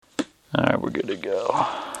All right, we're good to go.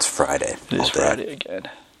 It's Friday. It is Friday again.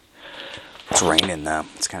 It's raining though.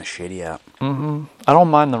 It's kind of shitty out. Mm-hmm. I don't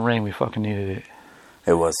mind the rain. We fucking needed it.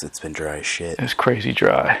 It was. It's been dry as shit. It's crazy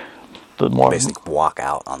dry. The more basically walk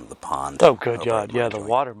out on the pond. Oh, good God. Yeah, the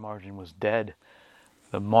water margin was dead.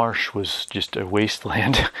 The marsh was just a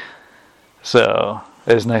wasteland. So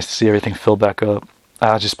it was nice to see everything fill back up.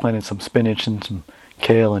 I just planted some spinach and some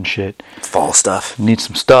kale and shit. Fall stuff. Need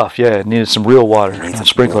some stuff, yeah. It needed some real water, not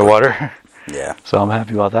sprinkler water. Yeah. So I'm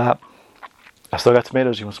happy about that. I still got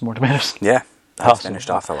tomatoes. You want some more tomatoes? Yeah. I Awesome. finished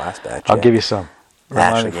off the last batch. I'll give you some.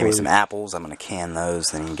 Ashley gave me some apples. I'm going to can those.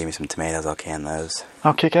 Then you can give me some tomatoes. I'll can those.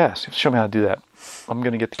 Oh, kick ass. You have to show me how to do that. I'm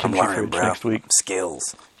going to get the kimchi fridge next week.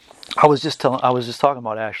 Skills. I was just talking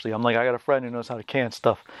about Ashley. I'm like, I got a friend who knows how to can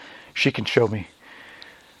stuff. She can show me.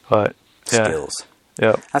 But yeah. Skills.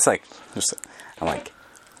 Yeah. That's like, I'm like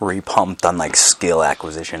repumped on like skill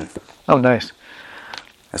acquisition. Oh, nice.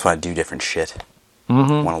 I just want to do different shit.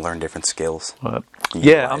 Mm-hmm. Want to learn different skills.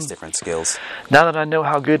 Yeah, different skills. Now that I know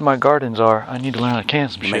how good my gardens are, I need to learn how to can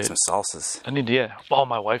some shit. Make some salsas. I need to, yeah. Oh,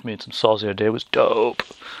 my wife made some salsa the other day. It was dope.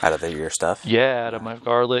 Out of your stuff? Yeah, out of my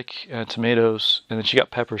garlic and tomatoes, and then she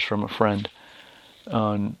got peppers from a friend.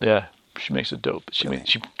 Yeah, she makes it dope. She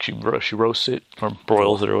roasts it or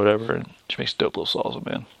broils it or whatever, and she makes dope little salsa,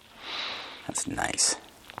 man. That's nice.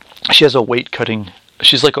 She has a weight cutting.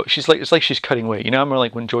 It's like she's cutting weight. You know, I remember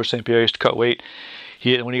like when George St. Pierre used to cut weight.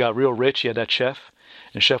 When he got real rich, he had that chef,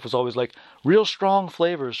 and the chef was always like, real strong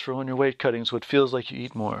flavors for when you're weight cutting, so it feels like you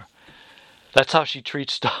eat more. That's how she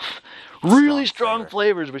treats stuff. Really strong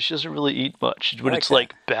flavors, but she doesn't really eat much. But it's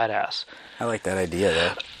like badass. I like that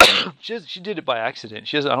idea though. She did it by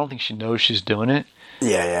accident. I don't think she knows she's doing it.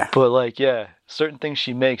 Yeah. But like, yeah, certain things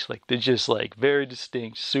she makes, like they're just like very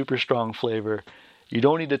distinct, super strong flavor. You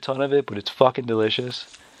don't need a ton of it, but it's fucking delicious.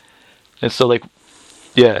 And so like,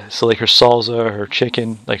 yeah, so like her salsa, her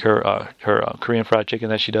chicken, like her Korean fried chicken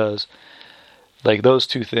that she does, like those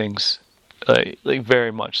two things, like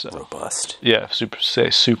very much so. Robust. Yeah,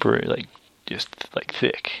 super like just like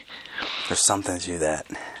thick. There's something to that,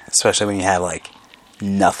 especially when you have like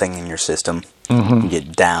nothing in your system. Mm-hmm. You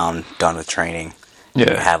get done with training.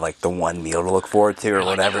 Yeah. You have like the one meal to look forward to or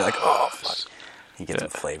whatever. Like, oh fuck, you get some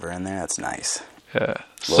flavor in there. That's nice. Yeah,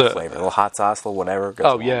 a little flavor, a little hot sauce, a little whatever.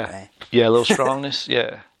 Goes a little strongness.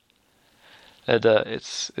 Yeah, it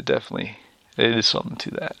definitely is something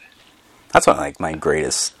to that. That's one of like my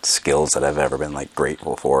greatest skills that I've ever been like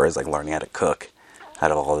grateful for is like learning how to cook.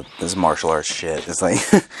 Out of all this martial arts shit, it's like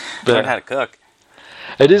learn how to cook.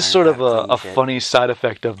 It is sort of a funny side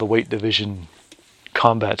effect of the weight division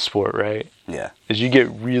combat sport, right? Yeah, is you get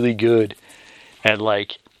really good at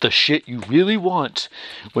like the shit you really want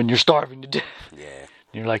when you're starving to death. Yeah. And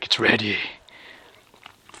you're like, it's ready.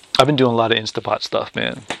 I've been doing a lot of Instapot stuff,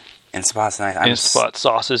 man. Instapot's nice. Instapot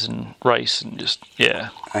sauces and rice and just, yeah.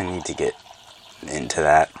 I need to get into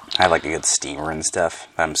that. I have like a good steamer and stuff.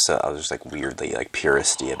 I was just like weirdly like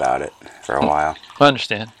puristy about it for a while. I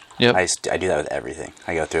understand. Yep. I do that with everything.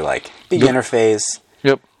 I go through like beginner phase.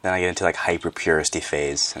 Yep. Then I get into like hyper puristy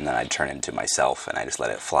phase, and then I turn into myself, and I just let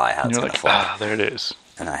it fly how it's gonna fly. There it is.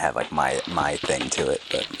 And I have like my thing to it,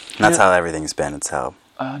 but that's how everything's been. It's how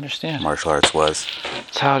I understand. Martial arts was.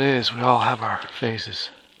 It's how it is. We all have our phases.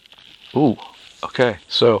 Ooh. Okay.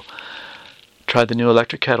 So tried the new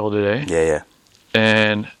electric kettle today. Yeah.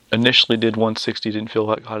 And initially did 160, didn't feel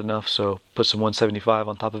hot enough, so put some 175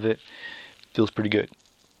 on top of it. Feels pretty good.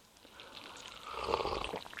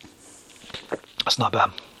 That's not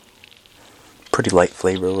bad. Pretty light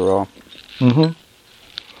flavor overall. Mm-hmm.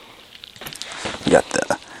 You got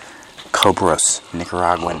the Cobras,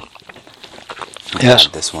 Nicaraguan. Yes.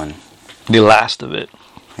 This one. The last of it.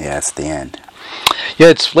 Yeah, it's the end. Yeah,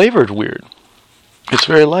 it's flavored weird. It's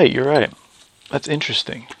very light, you're right. That's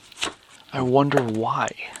interesting. I wonder why.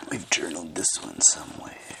 We've journaled this one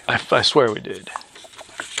somewhere. I swear we did.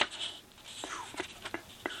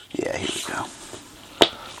 Yeah, here we go.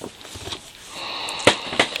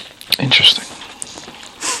 Interesting.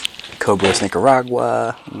 Cobras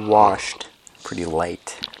Nicaragua, washed, pretty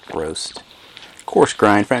light, roast, coarse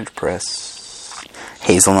grind, French press,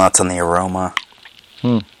 hazelnuts on the aroma.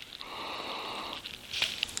 I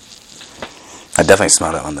definitely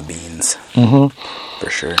smelled it on the beans. Mm-hmm. For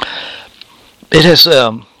sure. It has,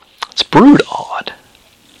 it's brewed odd.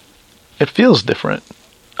 It feels different.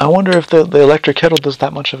 I wonder if the electric kettle does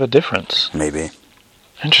that much of a difference. Maybe.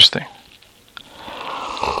 Interesting.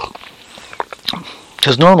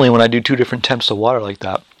 Because normally when I do 2 different temps of water like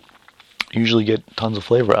that, I usually get tons of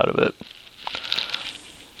flavor out of it.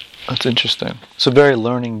 That's interesting. It's a very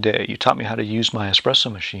learning day. You taught me how to use my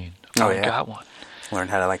espresso machine. Oh, I yeah? got one. Learn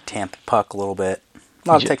how to like tamp the puck a little bit. A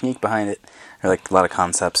lot of technique behind it. Or like a lot of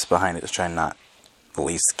concepts behind it. Just trying not at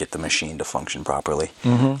least get the machine to function properly.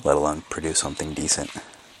 Let alone produce something decent.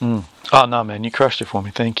 Oh no, man, you crushed it for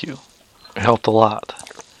me. Thank you. It helped a lot.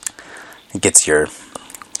 It gets it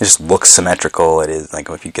just looks symmetrical. It is like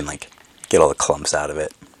if you can like get all the clumps out of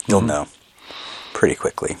it, you'll know pretty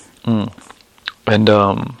quickly. And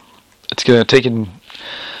it's gonna take in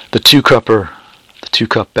the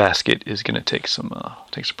 2-cup basket is gonna take some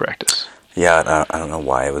practice. Yeah, I don't know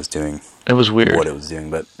why it was doing. It was weird what it was doing,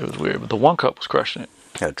 but it was weird. But the 1-cup was crushing it.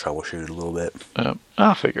 Got to troubleshoot it a little bit.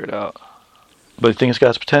 I'll figure it out. But you think it's got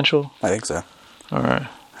its potential? I think so. All right.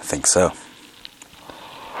 I think so.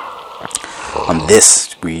 On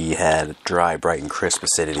this, we had dry, bright, and crisp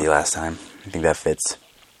acidity last time. I think that fits.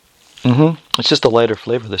 It's just a lighter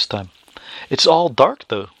flavor this time. It's all dark,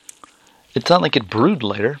 though. It's not like it brewed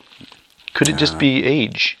lighter. Could it just be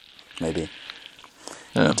age? Maybe.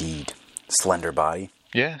 Yeah. Indeed. Slender body.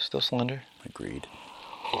 Yeah, still slender. Agreed.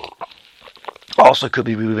 Also could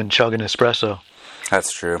be we've been chugging espresso.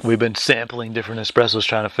 That's true. We've been sampling different espressos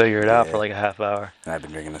trying to figure it out for like a half hour. And I've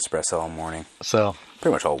been drinking espresso all morning. So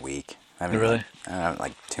pretty much all week. I haven't really? I haven't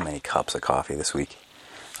like too many cups of coffee this week.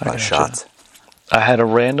 A lot of shots. I had a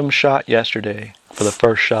random shot yesterday for the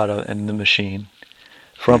first shot in the machine.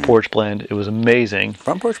 Front porch blend. It was amazing.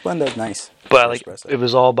 Front porch blend is nice. But like it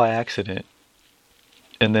was all by accident.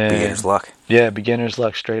 And then beginner's luck. Yeah, beginner's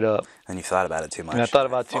luck, straight up. And you thought about it too much. And I thought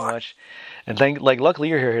about it too much. And luckily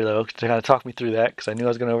you're here though to kind of talk me through that because I knew I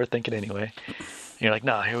was going to overthink it anyway. And you're like,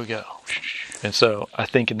 nah, here we go. And so I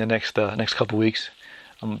think in the next couple weeks,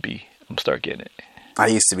 I'm gonna start getting it. I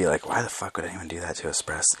used to be like, why the fuck would anyone do that to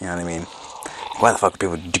espresso? You know what I mean? Why the fuck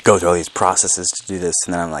would people go through all these processes to do this?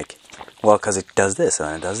 And then I'm like, well, because it does this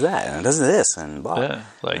and it does that and it does this and blah. Yeah,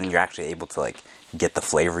 and you're actually able to like get the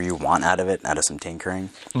flavor you want out of it, out of some tinkering,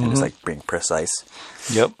 and just like being precise.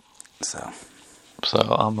 Yep. So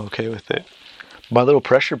I'm okay with it. My little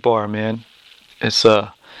pressure bar, man, it's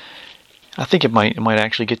I think it might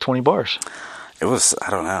actually get 20 bars. It was, I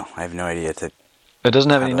don't know. I have no idea it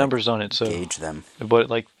doesn't have any numbers on it, so gauge them. But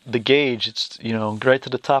like the gauge, it's right to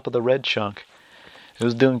the top of the red chunk. It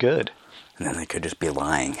was doing good. And then they could just be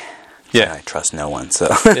lying. Yeah, I trust no one.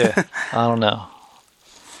 So yeah, I don't know,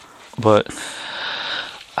 but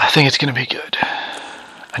I think it's gonna be good.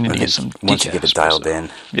 I need to get some once you get it dialed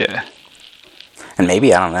in. Yeah. And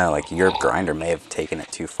maybe, I don't know, like your grinder may have taken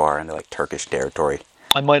it too far into like Turkish territory.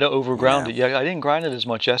 I might have overground it. Yeah, I didn't grind it as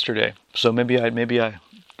much yesterday, so maybe I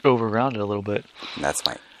overground it a little bit.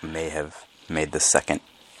 May have made the second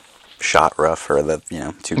shot rough, or the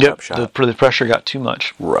 2-cup shot. The pressure got too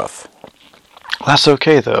much. Rough. That's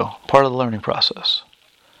okay though. Part of the learning process.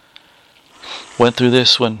 Went through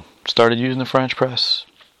this when started using the French press.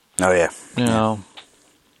 Oh yeah. You know.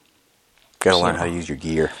 Gotta learn how to use your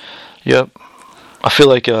gear. Yep. I feel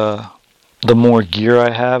like the more gear I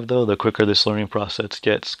have though, the quicker this learning process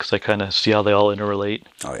gets, because I kind of see how they all interrelate.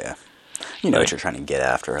 Oh yeah. You know what you're trying to get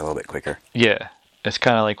after a little bit quicker. Yeah. It's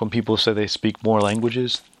kind of like when people say they speak more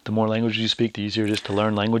languages. The more languages you speak, the easier it is to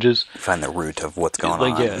learn languages. You find the root of what's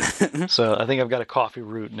going on. Yeah. So I think I've got a coffee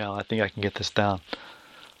root now. I think I can get this down.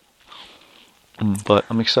 But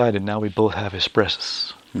I'm excited. Now we both have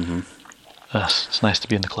espressos. It's nice to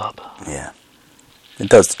be in the club. Yeah. It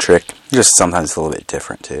does the trick. Just sometimes it's a little bit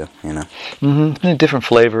different too, It's a different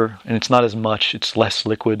flavor, and it's not as much. It's less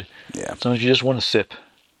liquid. Yeah. Sometimes you just want to sip.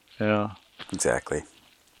 Exactly.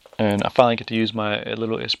 And I finally get to use my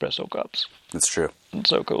little espresso cups. That's true. It's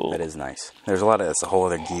so cool. That is nice. There's that's a whole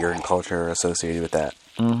other gear and culture associated with that.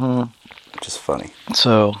 Which is funny.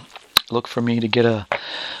 So, look for me to get a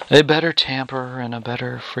better tamper and a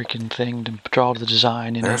better freaking thing to draw the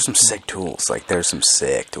design in. There are some sick tools. Like, there's some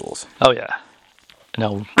sick tools. Oh, yeah.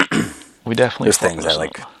 No, we definitely... There's things that,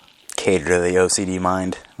 like, cater to the OCD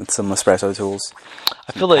mind with some espresso tools.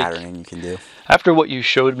 I feel like patterning you can do. After what you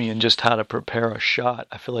showed me and just how to prepare a shot,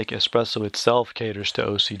 I feel like espresso itself caters to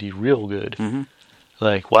OCD real good.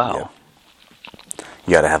 Like, wow. Yeah.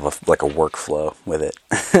 You got to have a workflow with it.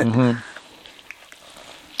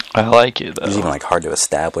 I like it though. It's even like hard to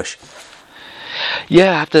establish.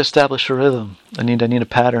 Yeah, I have to establish a rhythm. I need a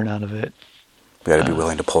pattern out of it. You got to be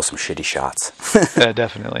willing to pull some shitty shots. Yeah,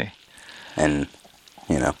 definitely. And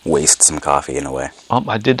waste some coffee in a way.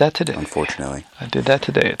 I did that today. Unfortunately. I did that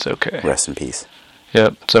today. It's okay. Rest in peace.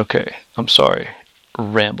 Yep, it's okay. I'm sorry.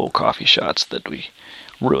 Ramble coffee shots that we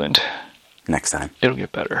ruined. Next time. It'll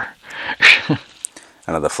get better. I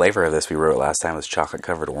know the flavor of this we wrote last time was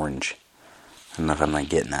chocolate-covered orange. I don't know if I'm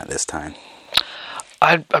getting that this time.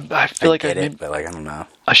 I feel like I get it, but I don't know.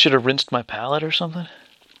 I should have rinsed my palate or something.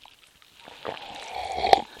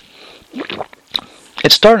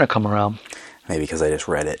 It's starting to come around. Maybe because I just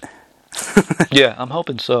read it. Yeah, I'm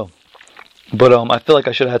hoping so. But I feel like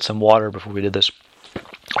I should have had some water before we did this.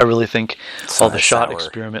 I really think all the shot sour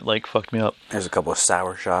experiment like fucked me up. There's a couple of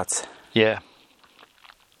sour shots. Yeah.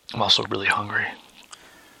 I'm also really hungry.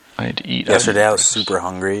 I need to eat. Yesterday I was super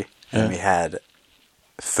hungry, and we had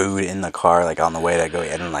food in the car, like on the way to go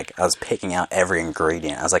eat, and like I was picking out every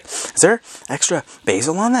ingredient. I was like, "Is there extra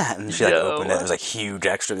basil on that?" And she like opened it. There was like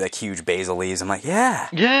huge basil leaves. I'm like, "Yeah,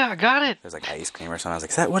 I got it." There's like ice cream or something. I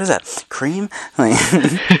was like, what is that? Cream? Like,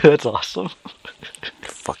 that's awesome.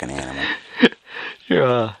 Fucking animal.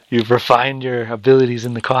 You've refined your abilities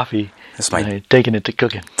in the coffee. That's my taking it to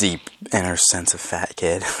cooking. Deep inner sense of fat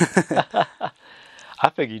kid. I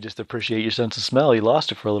think you just appreciate your sense of smell. You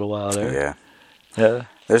lost it for a little while there. Yeah.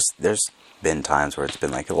 There's been times where it's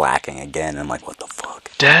been like lacking again. And I'm like, what the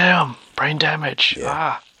fuck? Damn, brain damage.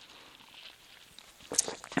 Yeah.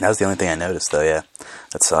 That was the only thing I noticed, though. Yeah,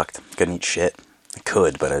 that sucked. Couldn't eat shit. I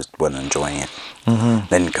could, but I just wasn't enjoying it. Mm-hmm.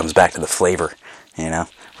 Then it comes back to the flavor.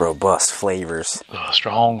 Robust flavors.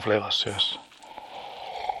 Strong flavors, yes.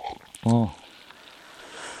 Mm.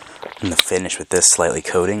 And the finish with this slightly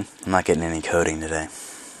coating. I'm not getting any coating today.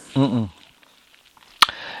 No,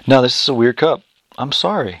 this is a weird cup. I'm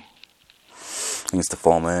sorry. I think it's the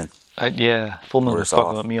full moon. Full moon was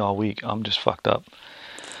fucking with me all week. I'm just fucked up.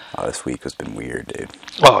 Oh, this week has been weird, dude.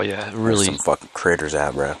 Oh, yeah, really. There's some fucking critters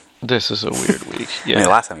out, bro. This is a weird week. Yeah. I mean, the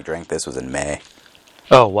last time we drank this was in May.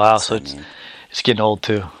 Oh, wow. So it's getting old,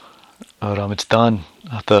 too. But it's done.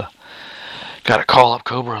 Gotta call up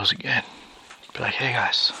Cobros again. Be like, hey,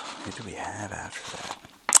 guys. What did we have after that?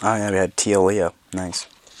 Oh, yeah, we had Teal Leo. Nice.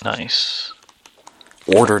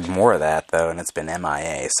 Ordered more of that, though, and it's been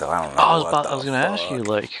MIA, so I don't know. I was going to ask you,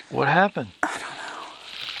 what happened? I don't know.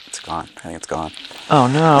 It's gone. I think it's gone. Oh,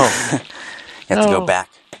 no. You have to go back.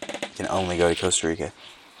 You can only go to Costa Rica.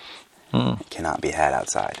 It cannot be had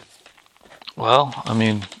outside. Well, I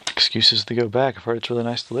mean, excuses to go back. I've heard it's really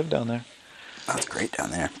nice to live down there. Oh, it's great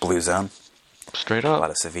down there. Blue Zone. Straight up. A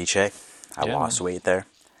lot of ceviche. I lost weight there.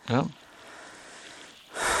 Yep.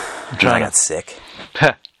 I got sick.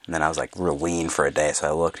 And then I was like real lean for a day, so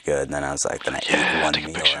I looked good. And then I was like, I ate one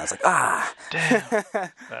meal, and I was like, Damn.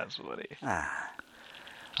 That's funny.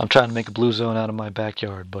 I'm trying to make a Blue Zone out of my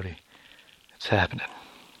backyard, buddy. It's happening.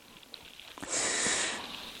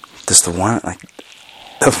 Just one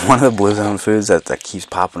of the Blue Zone foods that keeps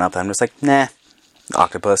popping up. I'm just like, nah.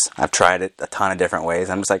 Octopus. I've tried it a ton of different ways.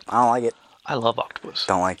 I'm just like, I don't like it. I love octopus.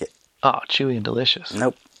 Don't like it. Oh, chewy and delicious.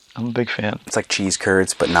 Nope. I'm a big fan. It's like cheese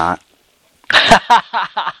curds, but not.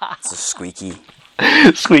 It's a squeaky.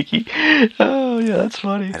 Squeaky. Oh, yeah, that's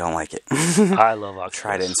funny. I don't like it. I love octopus.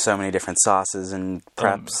 Tried it in so many different sauces and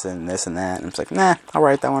preps and this and that. And I'm just like, nah, I'll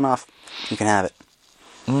write that one off. You can have it.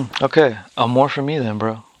 Okay. More for me then,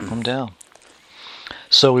 bro. I'm down.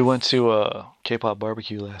 So we went to K-pop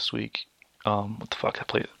barbecue last week. What the fuck? I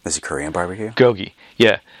played. Is it Korean barbecue? Gogi.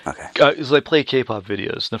 Yeah. Okay. It was like play K-pop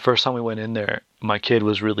videos. The first time we went in there, my kid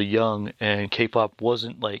was really young, and K-pop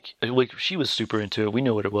wasn't like she was super into it. We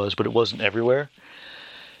knew what it was, but it wasn't everywhere.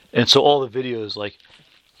 And so all the videos, like,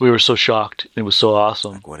 we were so shocked. It was so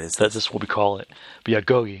awesome. Like, what is this? That's what we call it. But yeah,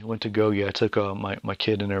 Gogi. Went to Gogi. I took my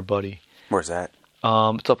kid and their buddy. Where's that?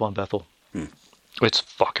 It's up on Bethel. It's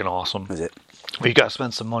fucking awesome. Is it? Well, you gotta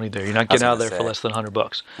spend some money there. You're not getting out of there for less than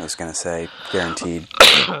 $100. I was gonna say, guaranteed.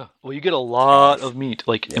 Well, you get a lot of meat.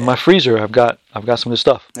 Like in my freezer, I've got some of this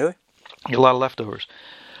stuff. Really? You get a lot of leftovers.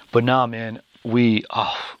 But nah, man, me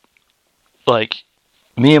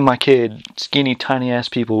and my kid, skinny, tiny ass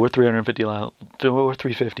people. We're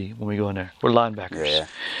 350 when we go in there. We're linebackers. Yeah.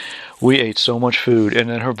 We ate so much food, and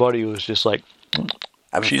then her buddy was just like,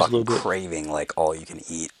 I've been fucking craving like all you can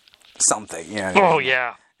eat something. You know? Oh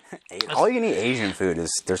yeah. All you can eat Asian food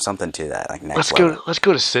there's something to that, like let's go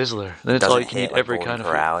to Sizzler. Then it's all you can eat every kind of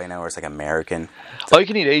food. Corral, where it's like American. All you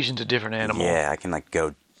can eat Asian's a different animal. Yeah, I can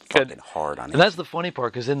go fucking hard on it. And that's the funny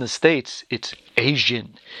part, because in the States it's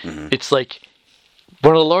Asian. It's like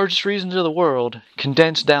one of the largest regions of the world,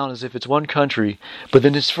 condensed down as if it's one country, but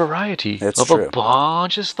then it's variety of a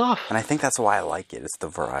bunch of stuff. And I think that's why I like it. It's the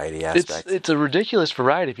variety aspect. It's a ridiculous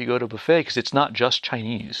variety if you go to a buffet, because it's not just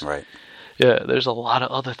Chinese. Right. Yeah, there's a lot of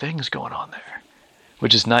other things going on there,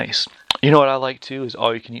 which is nice. You know what I like, too, is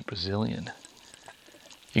all-you-can-eat Brazilian.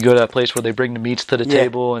 You go to that place where they bring the meats to the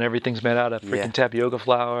table and everything's made out of freaking tapioca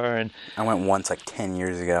flour. And I went once, like 10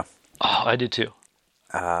 years ago. Oh, I did, too.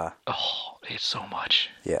 I ate so much.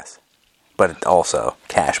 Yes. But also,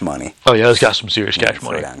 cash money. Oh, yeah, it's got some serious cash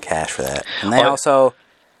money. Throw down cash for that. And they also...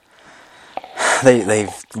 they've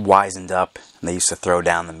wisened up. They used to throw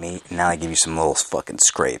down the meat, and now they give you some little fucking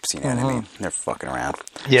scrapes. You know what I mean? They're fucking around.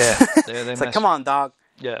 Yeah, it's like, come on, dog.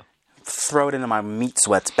 Yeah. Throw it into my meat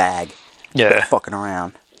sweats bag. Yeah. Quit fucking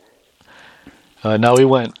around. Now we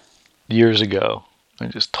went years ago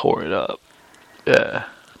and just tore it up. Yeah.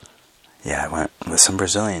 Yeah, I went with some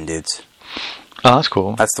Brazilian dudes. Oh, that's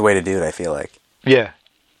cool. That's the way to do it, I feel like. Yeah.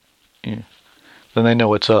 Then they know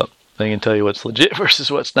what's up. They can tell you what's legit versus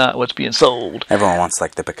what's not, what's being sold. Everyone wants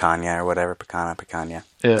like the picanha or whatever, picanha.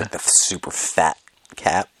 Yeah. Like the super fat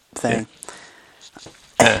cap thing.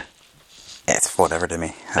 Yeah. It's whatever to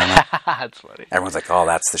me. I don't know. That's funny. Everyone's like, oh,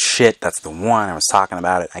 that's the shit. That's the one. I was talking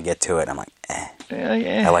about it. I get to it. I'm like,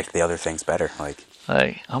 Yeah. I like the other things better. Like,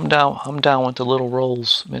 hey, I'm down with the little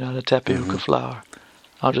rolls made out of tapioca flour.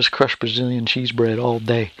 I'll just crush Brazilian cheese bread all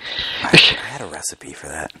day. I had a recipe for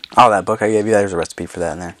that. Oh, that book I gave you, there's a recipe for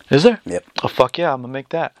that in there. Is there? Yep. Oh, fuck yeah, I'm gonna make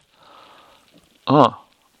that. I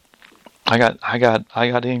got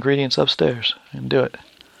the ingredients upstairs. I can do it.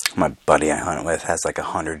 My buddy I hunt with has like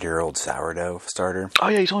 100-year-old sourdough starter. Oh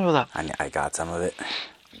yeah, you told me about that. I got some of it.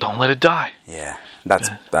 Don't let it die. Yeah,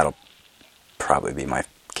 that'll probably be my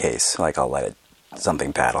case. Like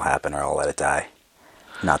something bad will happen, or I'll let it die.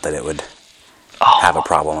 Not that it would have a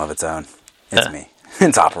problem of its own. It's me.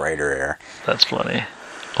 It's operator error. That's funny.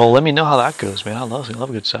 Well, let me know how that goes, man. I love a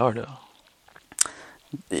good sourdough.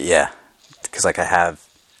 Yeah, because like I have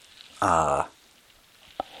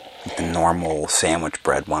the normal sandwich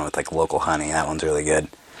bread one with like local honey. That one's really good.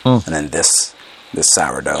 And then this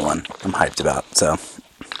sourdough one I'm hyped about. So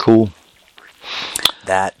cool.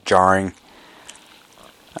 That jarring.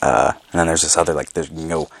 And then there's this other there's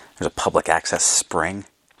a public access spring.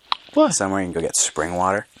 What? Somewhere you can go get spring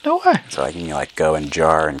water. No way. So you can go and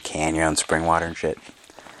jar and can your own spring water and shit.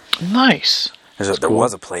 Nice. There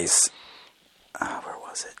was a place. Where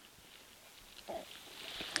was it?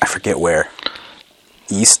 I forget where.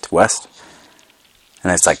 East, west.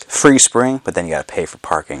 And it's like free spring, but then you gotta pay for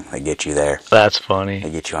parking. They get you there. That's funny. They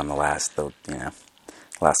get you on the last little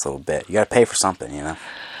bit. You gotta pay for something,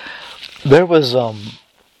 There was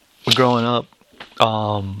growing up,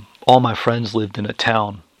 all my friends lived in a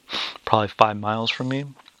town probably 5 miles from me.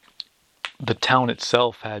 The town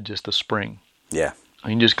itself had just a spring. Yeah. You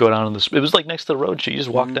can just go down to it was like next to the road. You just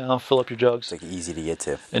walk down, fill up your jugs. It's like easy to get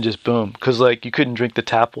to. And just boom. Because you couldn't drink the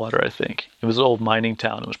tap water, I think. It was an old mining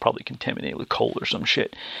town. It was probably contaminated with coal or some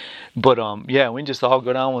shit. But yeah, we just all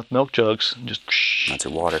go down with milk jugs and just that's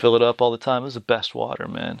your water. Fill it up all the time. It was the best water,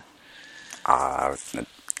 man. I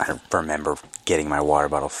remember getting my water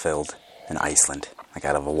bottle filled in Iceland,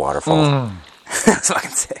 out of a waterfall. That's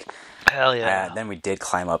fucking sick. Hell yeah. Then we did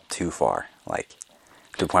climb up too far, to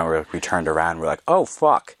the point where we turned around and we're like, oh,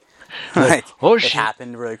 fuck. Oh, it shit.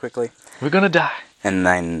 happened really quickly. We're gonna die. And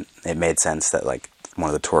then it made sense that, one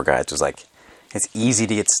of the tour guides was like, it's easy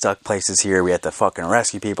to get stuck places here. We have to fucking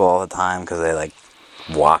rescue people all the time because they,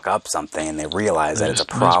 walk up something and they realize that it's a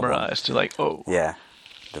problem. Mesmerized. You're like, oh. Yeah.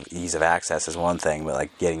 The ease of access is one thing, but,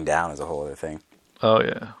 getting down is a whole other thing. Oh,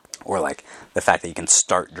 yeah. Or the fact that you can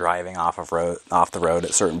start driving off the road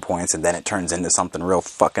at certain points, and then it turns into something real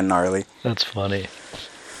fucking gnarly. That's funny.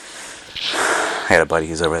 I got a buddy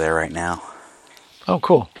who's over there right now. Oh,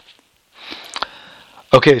 cool.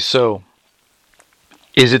 Okay, so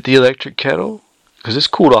is it the electric kettle? Because it's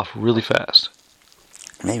cooled off really fast.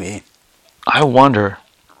 Maybe. I wonder.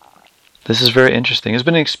 This is very interesting. It's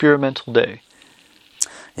been an experimental day.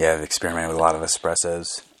 Yeah, I've experimented with a lot of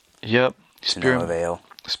espressos. Yep. To no avail.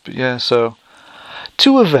 Yeah, so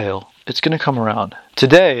to avail, it's going to come around.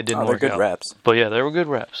 Today it didn't work out. They're good reps. But yeah, they were good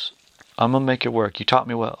reps. I'm going to make it work. You taught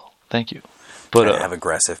me well. Thank you. But I have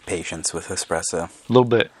aggressive patience with espresso. A little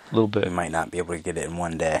bit. You might not be able to get it in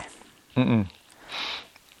one day.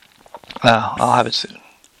 I'll have it soon.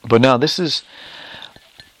 But no, this is...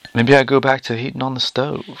 Maybe I go back to heating on the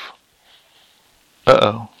stove.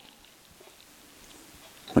 Uh-oh.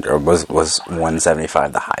 Was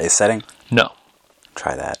 175 the highest setting? No.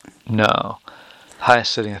 Try that. No.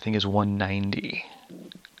 Highest setting I think is 190.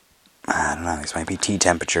 I don't know. These might be tea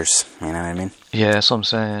temperatures. You know what I mean? Yeah, that's what I'm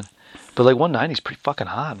saying. But 190 is pretty fucking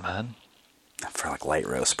hot, man. For light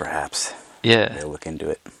roast, perhaps. Yeah. Maybe look into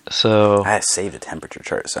it. So I saved a temperature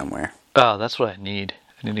chart somewhere. Oh, that's what I need.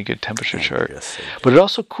 I need a good temperature chart. But it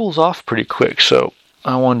also cools off pretty quick, so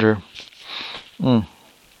I wonder.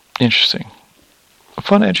 Interesting. A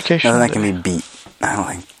fun education. Nothing that can be beat. I don't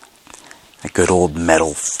think. A good old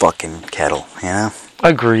metal fucking kettle,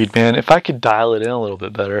 Agreed, man. If I could dial it in a little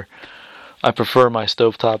bit better, I prefer my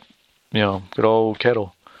stovetop, good old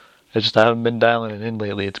kettle. I haven't been dialing it in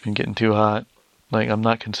lately. It's been getting too hot. I'm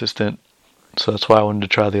not consistent. So that's why I wanted to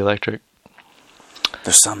try the electric.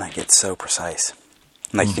 There's some that get so precise.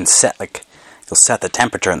 Like you can set you'll set the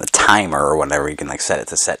temperature and the timer or whatever. You can like set it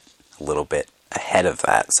to set a little bit ahead of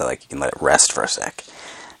that, so like you can let it rest for a sec.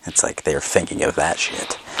 It's like they're thinking of that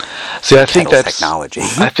shit. See, I think that's technology.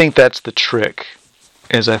 I think that's the trick.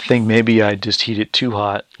 Is I think maybe I just heat it too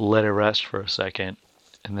hot, let it rest for a second,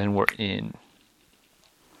 and then we're in.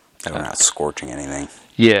 And we're not scorching anything.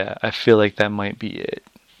 Yeah, I feel like that might be it.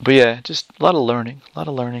 But yeah, just a lot of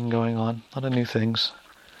learning going on, a lot of new things.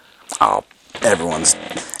 Oh, everyone's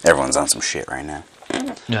on some shit right now.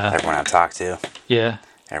 Yeah. Everyone I've talked to. Yeah.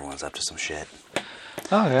 Everyone's up to some shit.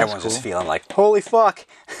 Oh, yeah. Everyone's just feeling like, holy fuck,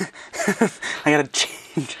 I gotta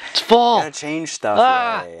change. It's fall. I gotta change stuff.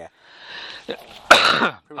 Ah. Yeah.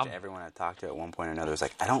 Pretty much everyone I talked to at one point or another was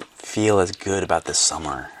like, I don't feel as good about this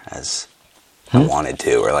summer as I wanted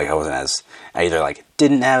to, or like I either like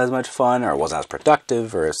didn't have as much fun, or it wasn't as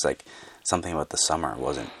productive, or it's like something about the summer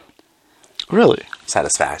wasn't really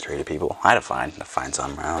satisfactory to people. I had a fine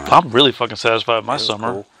summer. I don't know. I'm really fucking satisfied with my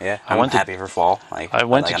summer. Cool. Yeah, I'm happy for fall. Like, I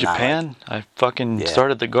went to Japan. I fucking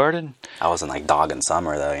started the garden. I wasn't like dogging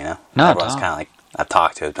summer though, you know. No, everyone's kind of like I've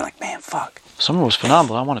talked to. It's been like, man, fuck. Summer was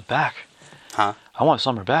phenomenal. I want it back. Huh? I want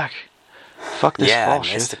summer back. Fuck this fall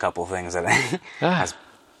shit. I missed a couple things that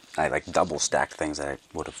I like double stacked things that I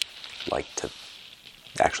would have liked to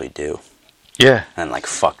actually do. Yeah. And like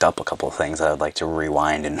fucked up a couple of things that I would like to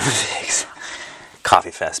rewind and fix.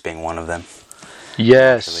 Coffee Fest being one of them.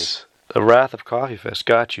 Yes. Actually. The Wrath of Coffee Fest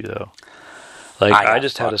got you though. Like I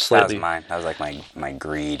just had a slightly. That was mine. That was like my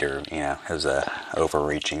greed, or it was a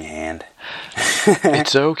overreaching hand.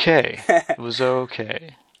 It's okay. It was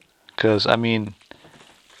okay. Because I mean,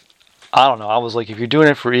 I don't know. I was like, if you're doing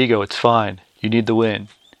it for ego, it's fine. You need the win.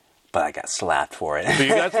 But I got slapped for it. But you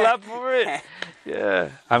got slapped for it. Yeah.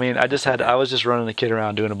 I mean, I was just running the kid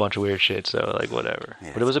around doing a bunch of weird shit. So like whatever.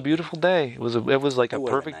 Yeah, but it was a beautiful day. It was like a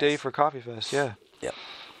perfect day for Coffee Fest. Yeah. Yep.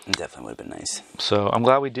 It definitely would have been nice. So I'm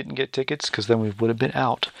glad we didn't get tickets, because then we would have been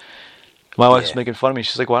out. My wife's making fun of me.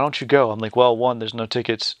 She's like, why don't you go? I'm like, well, 1, there's no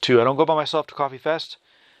tickets. 2, I don't go by myself to Coffee Fest.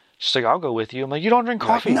 She's like, I'll go with you. I'm like, you don't drink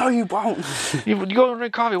coffee. Like, no, you won't. you go and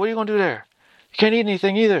drink coffee. What are you going to do there? You can't eat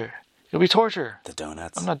anything either. It'll be torture. The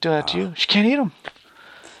donuts. I'm not doing that to you. She can't eat them.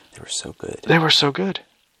 They were so good. They were so good.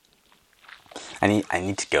 I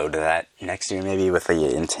need to go to that next year, maybe with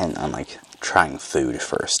the intent on like trying food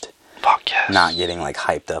first. Fuck yes. Not getting like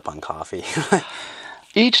hyped up on coffee.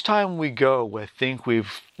 Each time we go, I think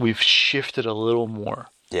we've shifted a little more.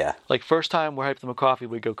 Yeah. Like first time we're hyped on coffee,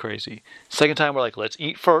 we go crazy. Second time we're like, let's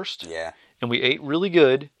eat first. Yeah. And we ate really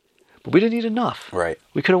good, but we didn't eat enough. Right.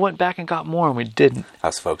 We could have went back and got more, and we didn't. I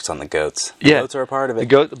was focused on the goats. The goats are a part of it.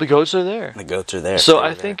 The goats are there. The goats are there. So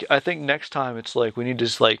I think next time it's like we need to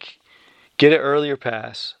just like get an earlier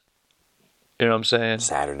pass. You know what I'm saying?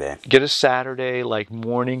 Saturday. Get a Saturday, like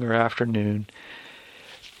morning or afternoon.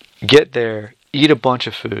 Get there, eat a bunch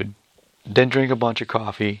of food, then drink a bunch of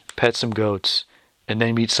coffee, pet some goats, and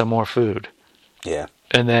then eat some more food. Yeah.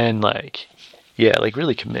 And then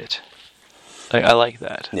really commit. I like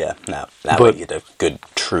that. Yeah, no, that way you get a good,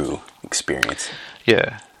 true experience.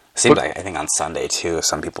 Yeah. Seems like, I think on Sunday too,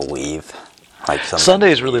 some people leave. Like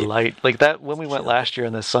Sunday is really light. Like that, when we went last year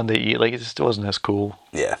on the Sunday eat, like it just wasn't as cool.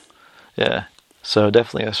 Yeah. Yeah. So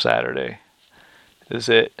definitely a Saturday is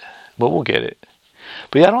it. But we'll get it.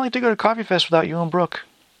 But yeah, I don't like to go to Coffee Fest without you and Brooke.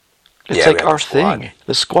 It's like our thing.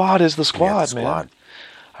 The squad is the squad, man.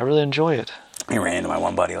 I really enjoy it. I ran into my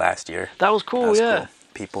one buddy last year. That was cool, Cool.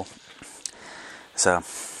 People. So,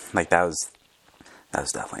 like that was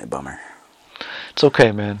definitely a bummer. It's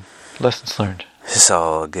okay, man. Lessons learned. It's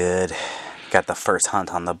all good. Got the first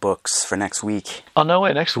hunt on the books for next week. Oh, no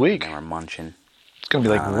way, next week? And we're munching. It's going to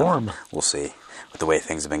be like warm. We'll see. With the way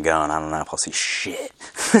things have been going, I don't know if I'll see shit.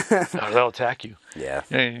 They'll attack you. Yeah.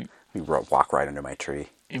 You walk right under my tree.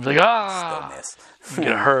 You'd be like, ah! Still miss. You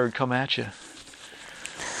get a herd come at you.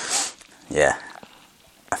 Yeah.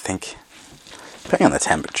 I think, depending on the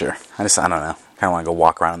temperature, I don't know. I kind of want to go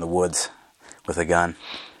walk around in the woods with a gun.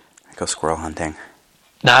 Go squirrel hunting.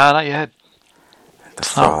 Nah, not yet. The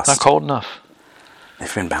frost. Not cold enough.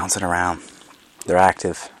 They've been bouncing around. They're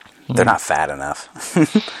active. They're not fat enough.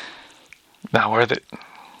 Not worth it.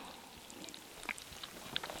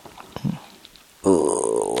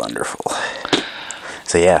 Ooh, wonderful.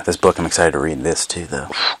 So yeah, this book, I'm excited to read this too, though.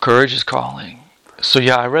 Courage is Calling. So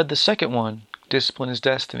yeah, I read the second one, Discipline is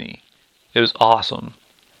Destiny. It was awesome.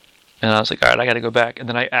 And I was like, alright, I gotta go back. And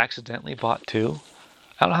then I accidentally bought 2.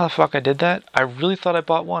 I don't know how the fuck I did that. I really thought I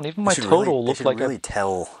bought 1. Even my total looked like really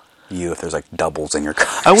tell you if there's like doubles in your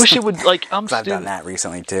cars. I wish it would, like, I've done that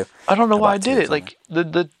recently too. I don't know why I did it. Like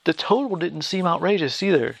the total didn't seem outrageous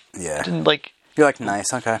either. Yeah. It didn't like You're like,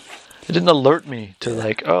 nice, okay. It didn't alert me to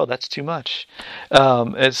like, oh, that's too much.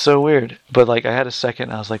 It's so weird. But like, I had a second.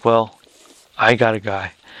 And I was like, well, I got a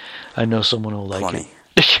guy. I know someone who'll like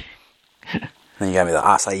it. Then you got me the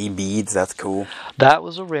acai beads. That's cool. That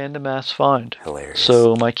was a random ass find. Hilarious.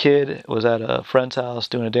 So my kid was at a friend's house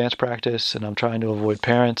doing a dance practice, and I'm trying to avoid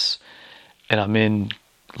parents, and I'm in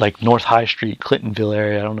like North High Street, Clintonville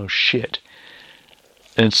area. I don't know shit.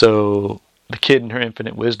 And so the kid in her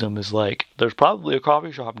infinite wisdom is like, there's probably a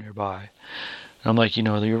coffee shop nearby. And I'm like,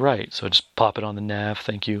 you're right. So I just pop it on the nav.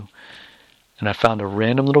 Thank you. And I found a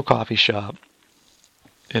random little coffee shop.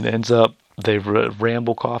 It ends up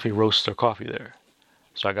Ramble Coffee roasts their coffee there.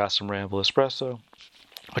 So I got some Ramble Espresso,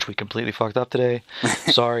 which we completely fucked up today.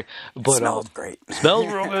 Sorry. But, smells great. Smells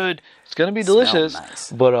real good. It's going to be delicious.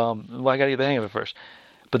 Nice. But well, I got to get the hang of it first.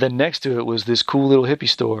 But then next to it was this cool little hippie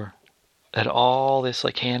store that had all this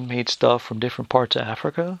like handmade stuff from different parts of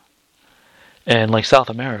Africa and like South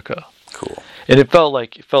America. Cool. And it felt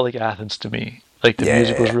like Athens to me. Like the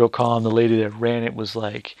music was real calm. The lady that ran it was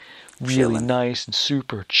like really nice and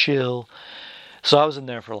super chill. So I was in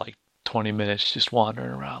there for like 20 minutes just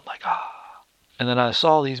wandering around like, And then I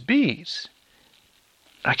saw these beads.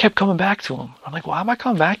 And I kept coming back to them. I'm like, why am I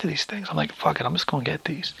coming back to these things? I'm like, fuck it, I'm just going to get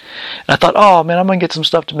these. And I thought, oh man, I'm going to get some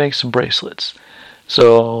stuff to make some bracelets.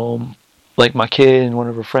 So like my kid and one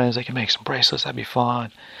of her friends, they can make some bracelets. That'd be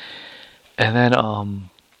fun. And then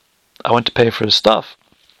I went to pay for the stuff.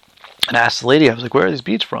 And I asked the lady, I was like, where are these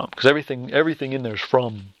beads from? Because everything in there is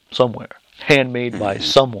from somewhere. Handmade by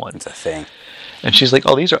someone. It's a thing. And she's like,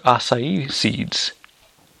 oh, these are acai seeds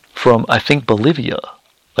from, I think, Bolivia.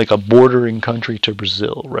 Like a bordering country to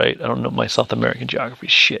Brazil, right? I don't know my South American geography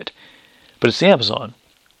shit. But it's the Amazon.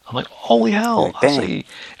 I'm like, holy hell, acai.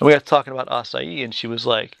 And we got talking about acai, and she was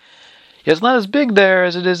like, yeah, it's not as big there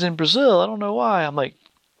as it is in Brazil. I don't know why. I'm like,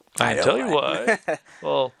 I can tell you why.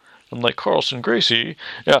 Well, I'm like, Carlson Gracie.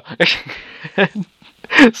 Yeah.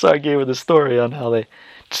 So I gave her the story on how they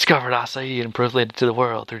discovered acai and translated it to the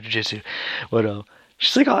world through jiu-jitsu. But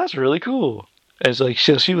she's like, oh, that's really cool. And it's like,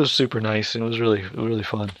 she was super nice, and it was really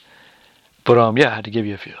fun. But yeah, I had to give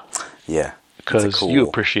you a few. Yeah. Because you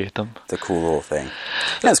appreciate them. It's a cool little thing.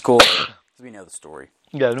 Yeah, it's cool. We know the story.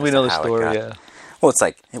 Yeah, we know the story, yeah. Well, it's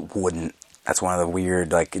like, it wouldn't. That's one of the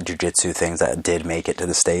weird, like, jiu-jitsu things that did make it to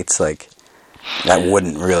the States. Like, that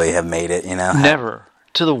wouldn't really have made it, Never.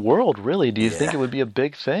 To the world, really. Do you think it would be a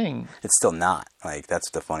big thing? It's still not. Like,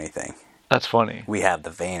 that's the funny thing. That's funny. We have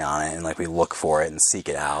the vein on it, and, like, we look for it and seek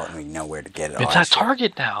it out, and we know where to get it. It's at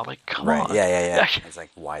Target now. Like, come on. Yeah. It's,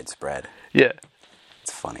 like, widespread. Yeah.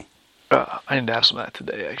 It's funny. I need to have some of that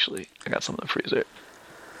today, actually. I got some in the freezer.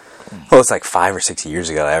 Well, it's like 5 or 6 years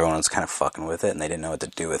ago, everyone was kind of fucking with it, and they didn't know what to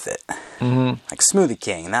do with it. Mm-hmm. Like Smoothie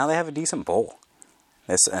King, now they have a decent bowl.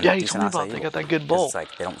 You told me about it. They got that good bowl. It's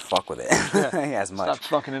like, they don't fuck with it as much. Stop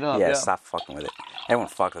fucking it up. Yeah, stop fucking with it. Everyone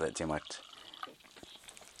fucked with it too much.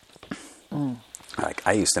 Like,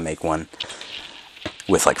 I used to make one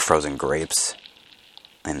with, like, frozen grapes,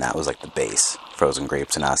 and that was, like, the base. Frozen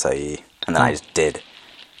grapes and acai. And then I just did.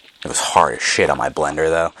 It was hard as shit on my blender,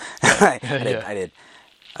 though. I did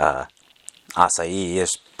acai,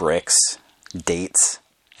 just bricks, dates,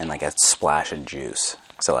 and like a splash of juice.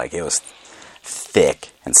 So like it was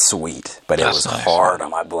thick and sweet, but it was hard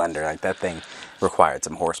on my blender. Like that thing required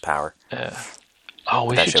some horsepower. Yeah. Oh,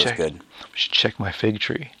 we should check. Good. We should check my fig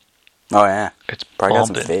tree. Oh yeah, it's probably got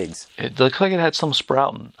some figs. It looked like it had some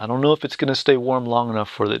sprouting. I don't know if it's gonna stay warm long enough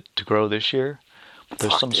for it to grow this year.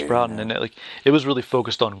 There's some sprouting in it. Like it was really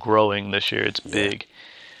focused on growing this year. It's big.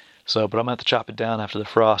 So, but I'm gonna have to chop it down after the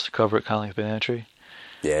frost to cover it, kind of like a banana tree.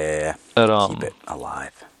 Yeah. Keep it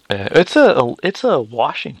alive. It's a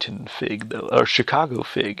Washington fig though, or Chicago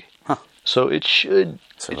fig. Huh. So it should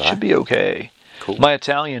be okay. Cool. My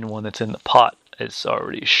Italian one that's in the pot is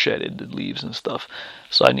already shedded the leaves and stuff.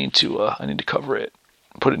 So I need to cover it,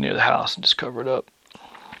 put it near the house, and just cover it up.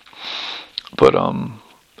 But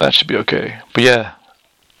that should be okay. But yeah,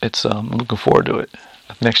 it's I'm looking forward to it.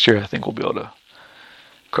 Next year I think we'll be able to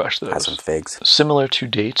crush those. Have some figs. Similar to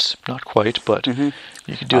dates, not quite, but you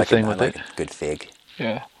can do a thing with it. Good fig.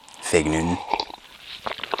 Yeah. Fig Newton.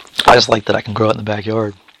 I just like that I can grow it in the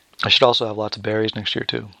backyard. I should also have lots of berries next year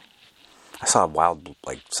too. I saw a wild,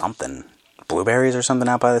 blueberries or something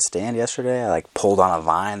out by the stand yesterday. I pulled on a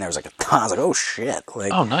vine. There was a ton. I was like, oh shit.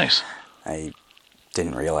 Oh, nice. I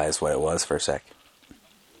didn't realize what it was for a sec.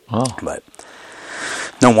 Oh. But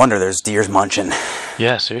no wonder there's deers munching.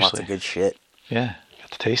 Yeah, seriously. Lots of good shit. Yeah,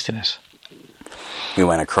 got the tastiness. We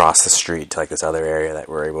went across the street to this other area that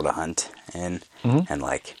we're able to hunt in, and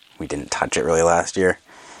we didn't touch it really last year.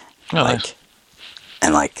 Oh, nice.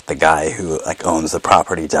 and like the guy who like owns the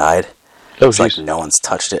property died. Oh, it's like no one's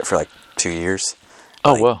touched it for like 2 years.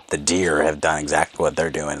 Oh, like, well. The deer have done exactly what they're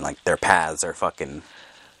doing. Like their paths are fucking.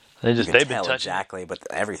 They've been touching exactly, but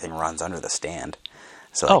everything runs under the stand.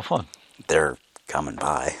 So like, fun. They're coming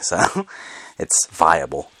by, so it's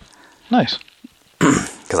viable. Nice.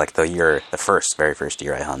 Because like the very first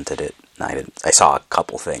year I hunted it, I saw a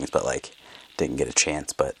couple things, but like didn't get a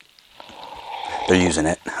chance. But they're using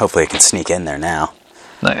it. Hopefully, it can sneak in there now.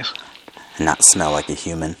 Nice. And not smell like a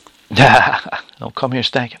human. Don't come here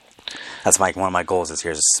stinking. That's like one of my goals this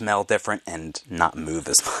year is to smell different and not move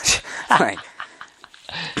as much. Like,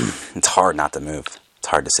 it's hard not to move. It's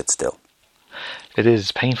hard to sit still. It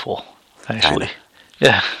is painful, actually. Kinda.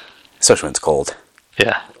 Yeah. Especially when it's cold.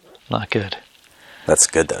 Yeah. Not good. That's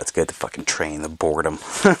good, though. It's good to fucking train the boredom.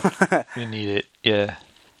 You need it. Yeah.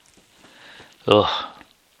 Ugh.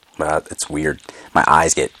 But it's weird. My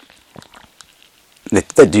eyes get...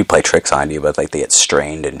 They do play tricks on you, but like they get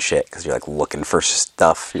strained and shit because you're like looking for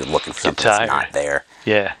stuff. You're looking for something that's not there.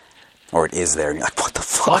 Yeah. Or it is there, and you're like, what the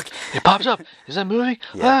fuck? It pops up. Is that moving?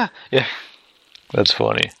 Yeah. Yeah. That's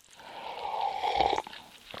funny.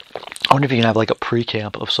 I wonder if you can have like a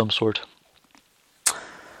pre-camp of some sort.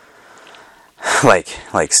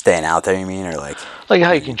 like staying out there, you mean, or like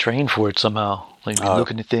how you can train for it somehow, like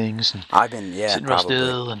looking at things and I've been sitting real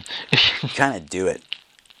still and you kind of do it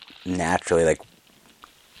naturally. Like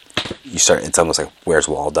you start, it's almost like Where's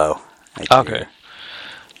Waldo. Like okay.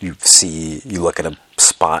 You look at a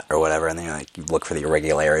spot or whatever, and then you're like, you look for the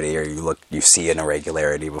irregularity, or you see an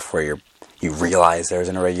irregularity before you realize there's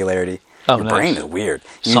an irregularity. Oh, your nice. brain is weird.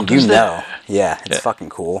 You know. Yeah, it's fucking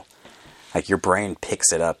cool. Like your brain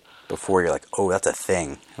picks it up before you're like, oh, that's a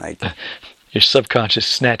thing. Like your subconscious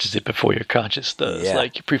snatches it before your conscious does. Yeah.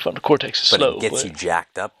 Like your prefrontal cortex is but slow. It gets you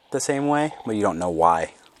jacked up the same way, but you don't know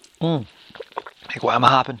why. Like, why am I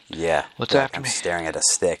hopping? Yeah. What's after me? Staring at a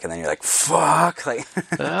stick, and then you're like, fuck! Like,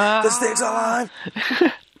 the stick's alive!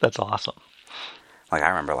 That's awesome. Like, I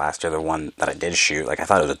remember last year, the one that I did shoot, like, I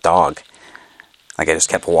thought it was a dog. Like, it just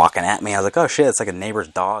kept walking at me. I was like, oh shit, it's like a neighbor's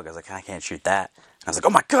dog. I was like, I can't shoot that. And I was like, oh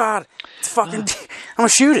my god! It's fucking... I'm gonna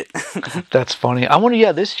shoot it! That's funny. I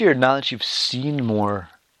wonder, this year, now that you've seen more,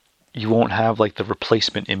 you won't have, like, the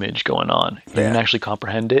replacement image going on. You can actually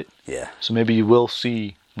comprehend it. Yeah. So maybe you will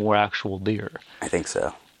see more actual deer. I think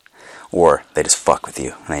so. Or they just fuck with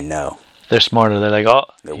you, and they know. They're smarter. They're like, oh,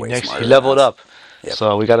 he leveled up. Yep.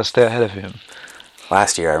 So we got to stay ahead of him.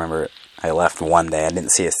 Last year, I remember I left one day. I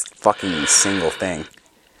didn't see a fucking single thing.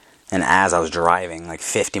 And as I was driving, like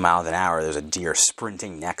 50 miles an hour, there's a deer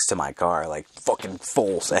sprinting next to my car, like fucking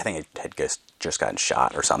full. So I think it had just gotten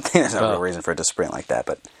shot or something. There's no real reason for it to sprint like that.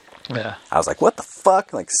 But yeah, I was like, what the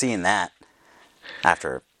fuck? Like seeing that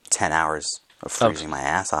after 10 hours of freezing my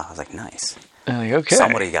ass off, I was like, nice. Like, okay.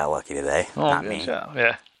 Somebody got lucky today, not me.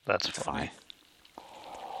 Yeah, that's funny.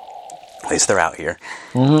 At least they're out here.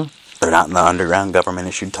 Mm-hmm. They're not in the underground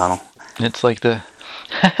government-issued tunnel. It's like it's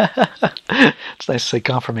nice to say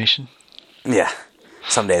confirmation. Yeah.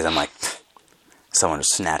 Some days I'm like, someone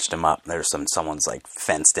just snatched him up. Someone's like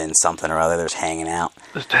fenced in something or other. They're just hanging out.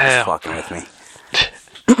 Damn. Fucking with me.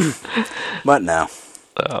 But no.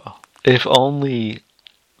 If only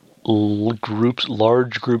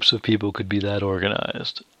large groups of people could be that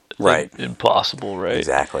organized. Right. Impossible, right?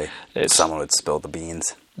 Exactly. Someone would spill the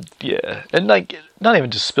beans. Yeah. And like, not even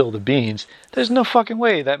just spill the beans. There's no fucking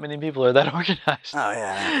way that many people are that organized. Oh,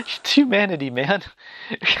 yeah. It's humanity, man.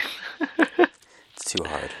 It's too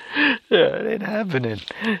hard. Yeah, it ain't happening.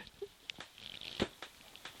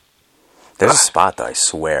 There's a spot, though, I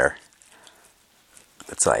swear.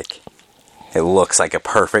 It's like... It looks like a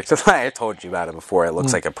perfect... I told you about it before. It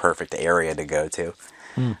looks like a perfect area to go to.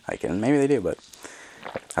 Like, and maybe they do, but...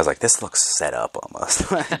 I was like, this looks set up almost.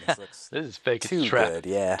 This is fake. Too it's a trap. good,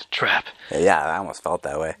 yeah. It's a trap. Yeah, I almost felt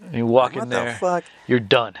that way. You walk like, in there, what the fuck? You're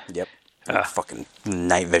done. Yep. Fucking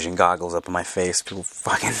night vision goggles up in my face. People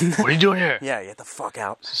fucking... What are you doing here? Yeah, get the fuck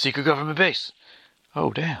out. It's a secret government base.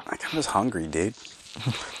 Oh, damn. Like, I'm just hungry, dude.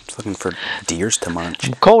 Just looking for deers to munch.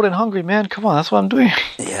 I'm cold and hungry, man. Come on, that's what I'm doing.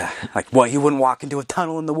 Yeah. Like, what, you wouldn't walk into a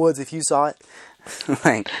tunnel in the woods if you saw it?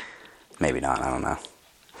 Like, maybe not, I don't know.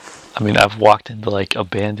 I mean, I've walked into, like,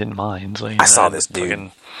 abandoned mines. Like, I saw this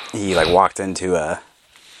dude. He, like, walked into I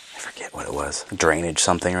forget what it was. Drainage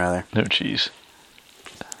something or other. No cheese.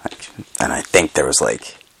 Like, and I think there was,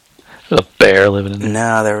 like... There's a bear living in there.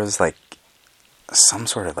 No, there was, like, some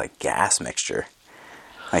sort of, like, gas mixture.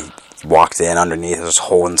 Like, walked in underneath, was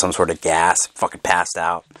holding some sort of gas, fucking passed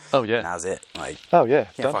out. Oh, yeah. And that was it. Like, oh, yeah.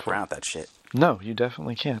 You can't fuck around with that shit. No, you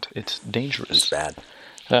definitely can't. It's dangerous. It's bad.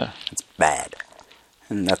 Yeah. It's bad.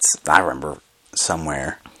 And I remember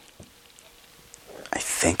somewhere. I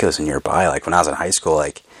think it was nearby. Like when I was in high school,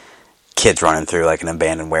 like kids running through like an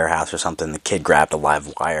abandoned warehouse or something. The kid grabbed a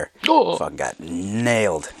live wire. Oh. Fucking got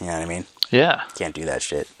nailed. You know what I mean? Yeah. Can't do that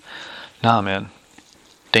shit. Nah, man.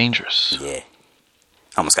 Dangerous. Yeah.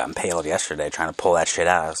 Almost got impaled yesterday trying to pull that shit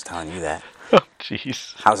out. I was telling you that. Oh,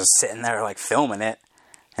 jeez. I was just sitting there like filming it,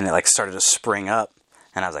 and it like started to spring up,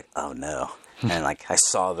 and I was like, oh no. And like I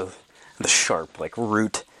saw the sharp like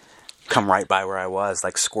root come right by where I was,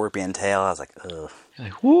 like scorpion tail. I was like, ugh. You're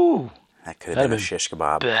like, woo. That could have been a shish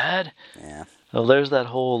kebab. Bad. Yeah. Well, there's that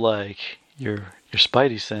whole like your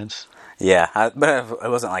spidey sense. Yeah, but I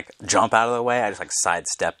wasn't like jump out of the way. I just like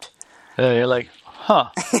sidestepped. Yeah, you're like, huh?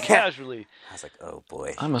 Casually. I was like, oh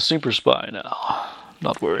boy. I'm a super spy now.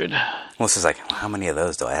 Not worried. Well, this is like, how many of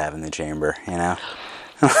those do I have in the chamber? You know.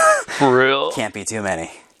 For real. Can't be too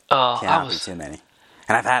many. Cannot be too many.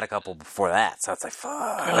 And I've had a couple before that, so it's like,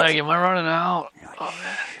 fuck. You're like, am I running out? You're like, oh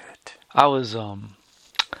man. Shit. I was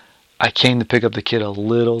I came to pick up the kid a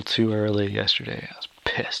little too early yesterday. I was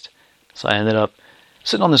pissed. So I ended up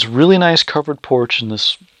sitting on this really nice covered porch in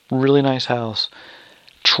this really nice house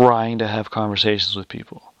trying to have conversations with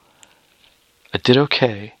people. I did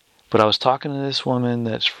okay, but I was talking to this woman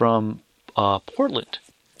that's from Portland.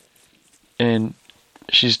 And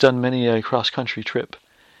she's done many a cross-country trip.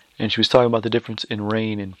 And she was talking about the difference in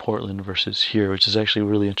rain in Portland versus here, which is actually a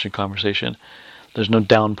really interesting conversation. There's no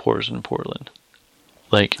downpours in Portland.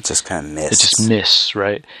 Like, it just kind of mists. It just mists,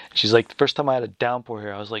 right? She's like, the first time I had a downpour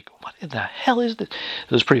here, I was like, what in the hell is this?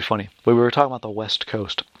 It was pretty funny. But we were talking about the West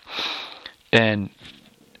Coast. And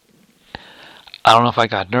I don't know if I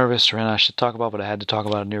got nervous or anything I should talk about, but I had to talk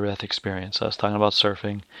about a near-death experience. I was talking about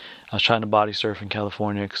surfing. I was trying to body surf in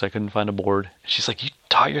California because I couldn't find a board. She's like, you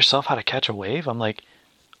taught yourself how to catch a wave? I'm like,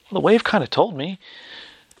 well, the wave kind of told me.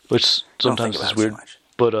 Which sometimes is weird.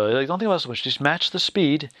 But I don't think about it so much. Just match the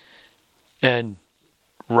speed and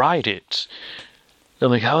ride it. I'm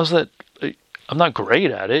like, how is that? I'm not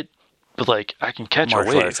great at it, but like I can catch a wave.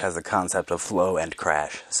 Martial arts has the concept of flow and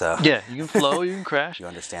crash. So yeah, you can flow, you can crash. You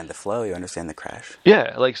understand the flow, you understand the crash.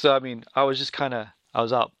 Yeah, like so. I mean, I was just I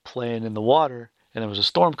was out playing in the water, and there was a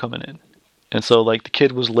storm coming in, and so like the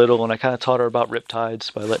kid was little, and I kind of taught her about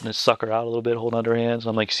riptides by letting it suck her out a little bit, holding under her hands.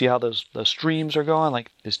 And I'm like, see how those streams are going?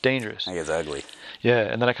 Like it's dangerous. I think it's ugly. Yeah,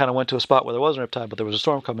 and then I kind of went to a spot where there wasn't a riptide, but there was a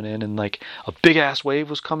storm coming in, and like a big ass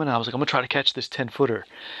wave was coming. And I was like, I'm gonna try to catch this 10-footer,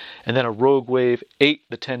 and then a rogue wave ate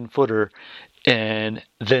the 10-footer, and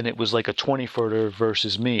then it was like a 20-footer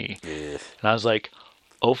versus me. Yeah. And I was like,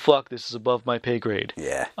 oh fuck, this is above my pay grade.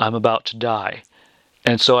 Yeah. I'm about to die.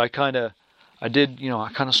 And so I kind of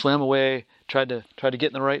swam away, tried to get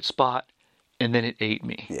in the right spot, and then it ate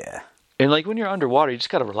me. Yeah. And like when you're underwater, you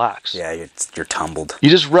just gotta relax. Yeah, you're tumbled.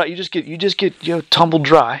 You just get tumbled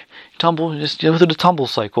dry, just through the tumble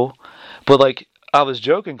cycle. But like I was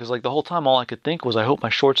joking because like the whole time all I could think was I hope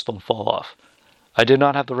my shorts don't fall off. I did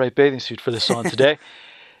not have the right bathing suit for this on today,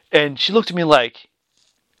 and she looked at me like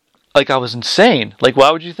I was insane. Like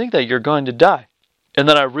why would you think that you're going to die? And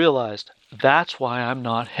then I realized that's why I'm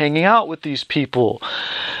not hanging out with these people,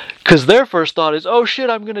 because their first thought is, oh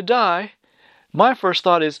shit, I'm gonna die. My first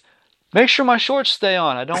thought is, make sure my shorts stay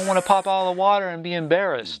on. I don't want to pop out of the water and be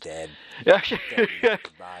embarrassed. You're dead. Yeah. You're dead,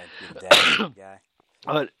 guy.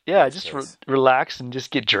 But yeah, I just relax and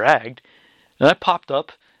just get dragged. And I popped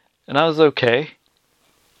up, and I was okay.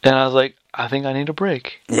 And I was like, I think I need a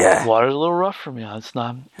break. Yeah. The water's a little rough for me. It's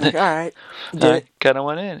not. Like, all right. I kind of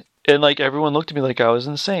went in, and like everyone looked at me like I was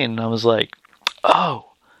insane. And I was like, oh.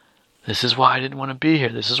 This is why I didn't want to be here.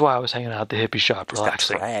 This is why I was hanging out at the hippie shop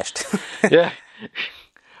relaxing. Just got trashed. Yeah.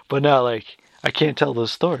 But now, like, I can't tell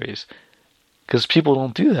those stories because people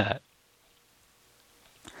don't do that.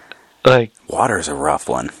 Like, water is a rough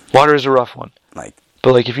one. Water is a rough one. Like,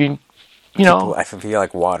 but like if you know, I feel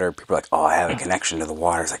like water. People are like, oh, I have a connection to the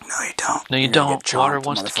water. It's like, no, you don't. No, you don't. Water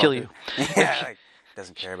wants to kill you. Yeah, like,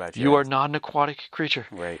 doesn't care about you. You are not an aquatic creature.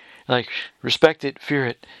 Right. Like, respect it, fear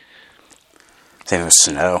it. Same with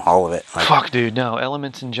snow, all of it. Like, fuck, dude, no.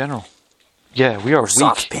 Elements in general. Yeah, we are weak.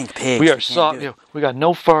 Soft pink pigs. We are soft. We got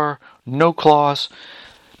no fur, no claws.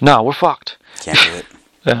 No, we're fucked. Can't do it.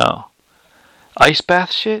 No. Ice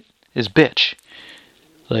bath shit is bitch.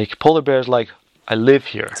 Like, polar bears like, I live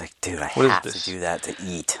here. It's like, dude, I have to do that to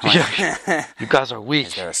eat. Like, yeah. You guys are weak.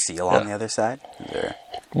 Is there a seal on the other side? Is there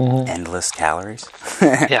endless calories?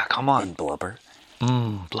 Yeah, come on. And blubber.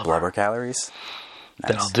 Blubber calories?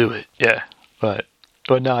 Nice. Then I'll do it. Yeah. But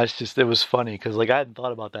no, it's just, it was funny because like I hadn't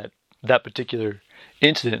thought about that particular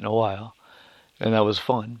incident in a while, and that was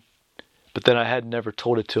fun. But then I had never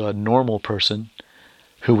told it to a normal person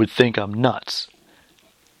who would think I'm nuts.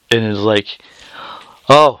 And it was like,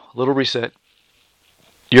 Oh, little reset.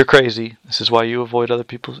 You're crazy. This is why you avoid other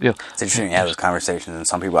people's... It's interesting you have those conversations, and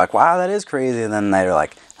some people are like, wow, that is crazy. And then they're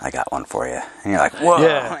like, I got one for you. And you're like, whoa.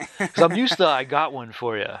 Yeah. Because I'm used to, I got one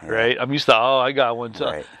for you, right? I'm used to, I got one.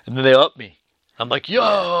 Right. And then they up me. I'm like,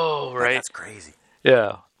 yo, right? That's crazy.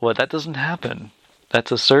 Yeah. Well, that doesn't happen.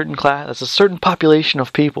 That's a certain class. That's a certain population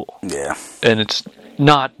of people. Yeah. And it's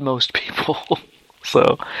not most people.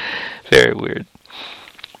 So, very weird.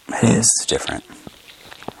 It is different.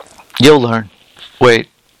 You'll learn. Wait.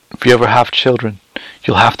 If you ever have children,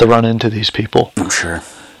 you'll have to run into these people. I'm sure.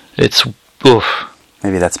 It's oof.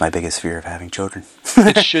 Maybe that's my biggest fear of having children.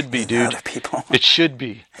 It should be, dude. Other people. It should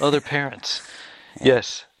be. Other parents. Yeah.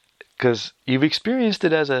 Yes. Because you've experienced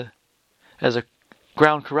it as a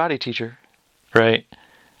ground karate teacher, right?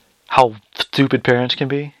 How stupid parents can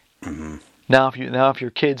be. Mm-hmm. Now if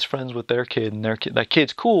your kid's friends with their kid and that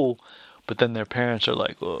kid's cool, but then their parents are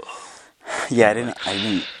like, ugh. Yeah, I didn't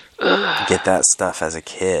get that stuff as a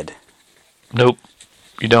kid. Nope,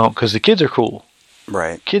 you don't, because the kids are cool.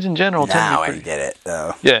 Right. Kids in general tend to be pretty... I get it,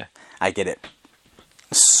 though. Yeah. I get it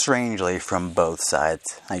strangely from both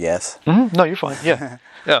sides, I guess. Mm-hmm. No, you're fine. Yeah.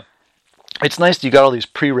 Yeah. It's nice that you got all these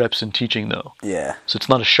pre-reps in teaching, though. Yeah. So it's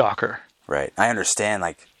not a shocker. Right. I understand,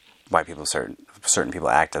 like, why certain people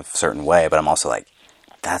act a certain way, but I'm also like,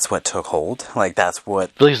 that's what took hold? Like, that's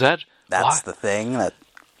what... Really, that's why? The thing that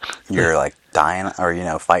you're, like, dying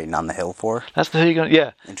or, fighting on the hill for? That's the thing you're going to...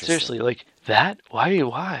 Yeah. Seriously, like, that?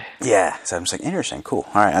 Why? Yeah. So I'm just like, interesting, cool.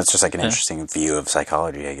 All right, that's just, like, an interesting view of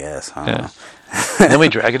psychology, I guess. I don't know. And then we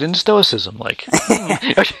drag it into stoicism, like...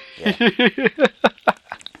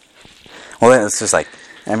 Well, it's just like,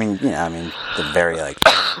 the very, like,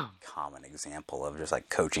 common example of just, like,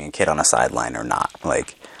 coaching a kid on a sideline or not.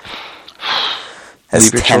 Like, as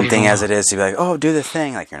tempting as it is to be like, oh, do the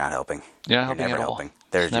thing, like, you're not helping. You're not never helping.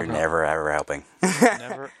 You're never, ever helping.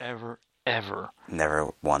 Never, ever, ever.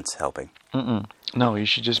 Never once helping. Mm-mm. No, you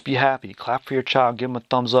should just be happy. Clap for your child, give them a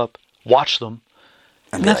thumbs up, watch them.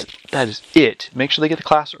 And that is it. Make sure they get to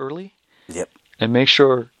class early. Yep. And make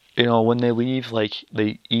sure... when they leave, like,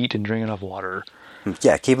 they eat and drink enough water.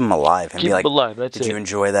 Yeah, keep them alive. And keep them alive, that's Did you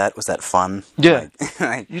enjoy that? Was that fun? Yeah.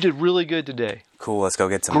 You did really good today. Cool, let's go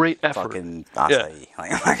get some great effort. Fucking acai.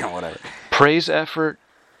 Yeah. Like, whatever. Praise effort.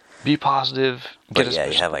 Be positive. You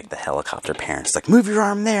have, like, the helicopter parents. It's like, move your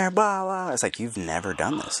arm there, blah, blah. It's like, you've never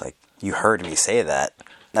done this. Like, you heard me say that.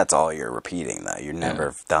 That's all you're repeating, though. You've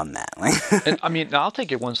never done that. And, I'll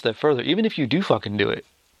take it one step further. Even if you do fucking do it,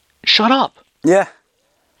 shut up. Yeah.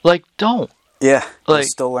 Like, don't. Yeah, like,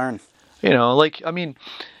 still learn.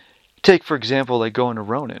 Take, for example, like going to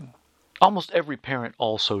Ronin. Almost every parent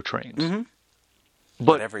also trains. Mm-hmm.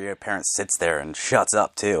 But every parent sits there and shuts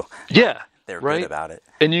up, too. Yeah, they're good about it.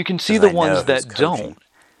 And you can see the ones that don't.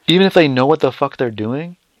 Even if they know what the fuck they're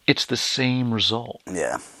doing, it's the same result.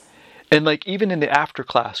 Yeah. And, like, even in the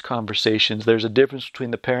after-class conversations, there's a difference between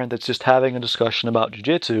the parent that's just having a discussion about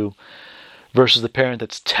jiu-jitsu versus the parent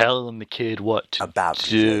that's telling the kid what to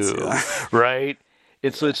do, right?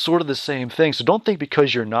 It's sort of the same thing. So don't think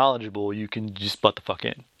because you're knowledgeable you can just butt the fuck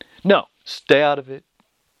in. No, stay out of it.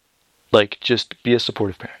 Like, just be a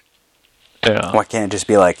supportive parent. Yeah. Why can't it just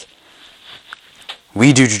be like,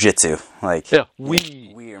 we do jiu-jitsu? Like, yeah,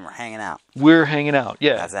 we're hanging out. We're hanging out.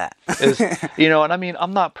 Yeah, that's that. And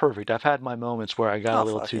I'm not perfect. I've had my moments where I got a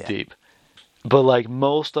little too deep. But, like,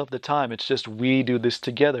 most of the time, it's just we do this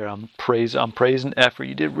together. I'm praising effort.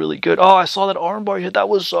 You did really good. Oh, I saw that armbar you hit. That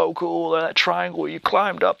was so cool. That triangle you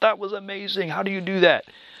climbed up. That was amazing. How do you do that?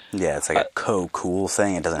 Yeah, it's like a cool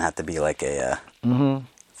thing. It doesn't have to be like a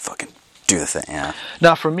fucking do the thing. Yeah.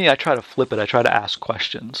 Now, for me, I try to flip it. I try to ask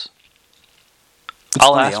questions. It's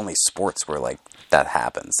one of the only sports where, like, that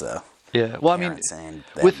happens, though. Yeah. Well,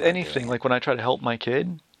 with anything, like when I try to help my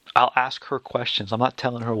kid, I'll ask her questions. I'm not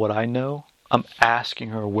telling her what I know. I'm asking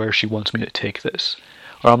her where she wants me to take this.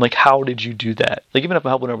 Or I'm like, how did you do that? Like, even if I'm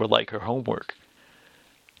helping her with, like, her homework.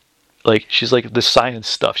 Like, she's, like, the science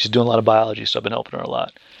stuff. She's doing a lot of biology stuff. I've been helping her a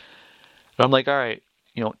lot. And I'm like, all right,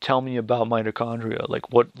 tell me about mitochondria.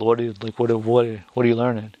 Like, what are you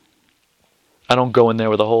learning? I don't go in there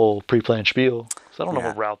with a whole pre-planned spiel. So I don't know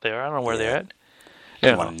what route they're. I don't know where they're at.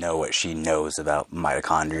 You want to know what she knows about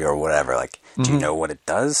mitochondria or whatever. Like, do you know what it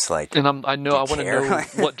does? Like, and I want to know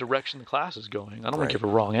what direction the class is going. I don't want to give her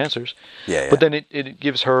wrong answers. Yeah. But then it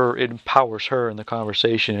empowers her in the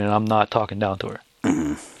conversation, and I'm not talking down to her.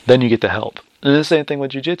 Mm-hmm. Then you get the help. And the same thing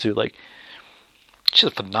with jiu-jitsu. Like, she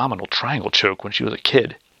had a phenomenal triangle choke when she was a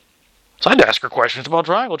kid. So I had to ask her questions about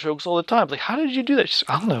triangle chokes all the time. Like, how did you do that? She's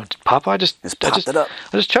like, I don't know, Papa. I just popped it up.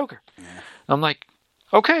 I just choke her. Yeah. I'm like,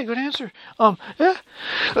 Okay, good answer. Yeah.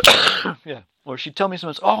 Yeah. Or she'd tell me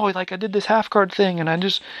something, oh, like I did this half card thing, and I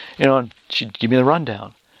just, and she'd give me the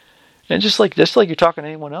rundown. And just like you're talking to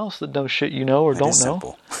anyone else that knows shit you know or don't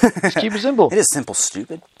know. Just keep it simple. It is simple,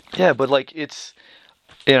 stupid. Yeah, but like it's,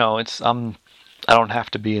 I don't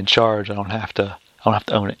have to be in charge. I don't have to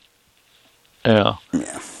own it. Yeah.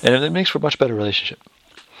 And it makes for a much better relationship.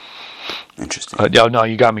 Interesting. No,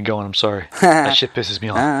 you got me going. I'm sorry. That shit pisses me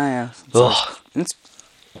off. Yeah. It's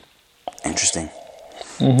interesting.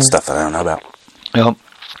 Mm-hmm. Stuff that I don't know about. Yep.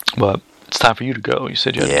 But it's time for you to go. You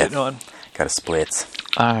said you had to get on. Got to split.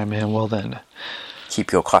 All right, man. Well then.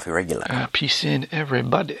 Keep your coffee regular. Peace in,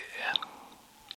 everybody.